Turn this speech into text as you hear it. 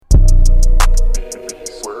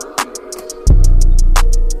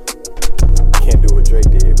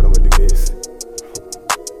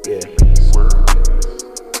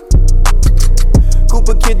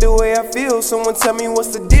I feel. Someone tell me what's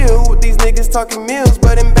the deal with these niggas talking meals,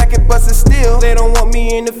 but in back it bustin' still. They don't want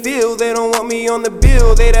me in the field, they don't want me on the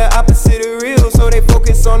bill. They the opposite of real, so they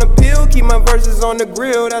focus on the pill. Keep my verses on the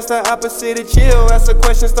grill, that's the opposite of chill. Ask a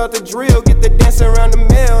question, start the drill, get the dance around the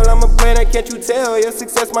mill. I'm a planner, can't you tell? Your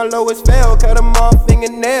success, my lowest fail. Cut them off,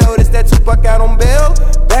 fingernail, it's that Tupac out on bail.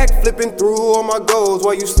 Back flipping through all my goals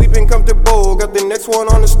while you sleeping comfortable. Got the next one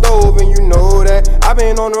on the stove, and you know that I've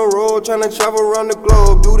been on the road trying to travel around the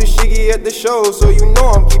globe. Do the shiggy at the show, so you know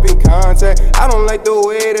I'm keeping contact. I don't like the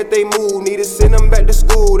way that they move, need to send them back to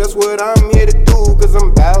school. That's what I'm here to do, cause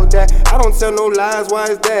I'm bout that. I don't tell no lies, why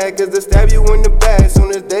is that? Cause they stab you in the back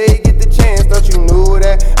soon as they get the chance. Thought you knew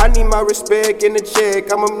that. I need my respect and the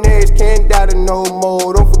check. I'm up next, can't doubt it no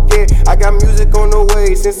more. Don't forget, I got music on the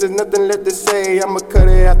way. Since there's nothing left to say, I'ma cut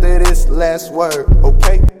it after this last word,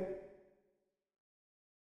 okay?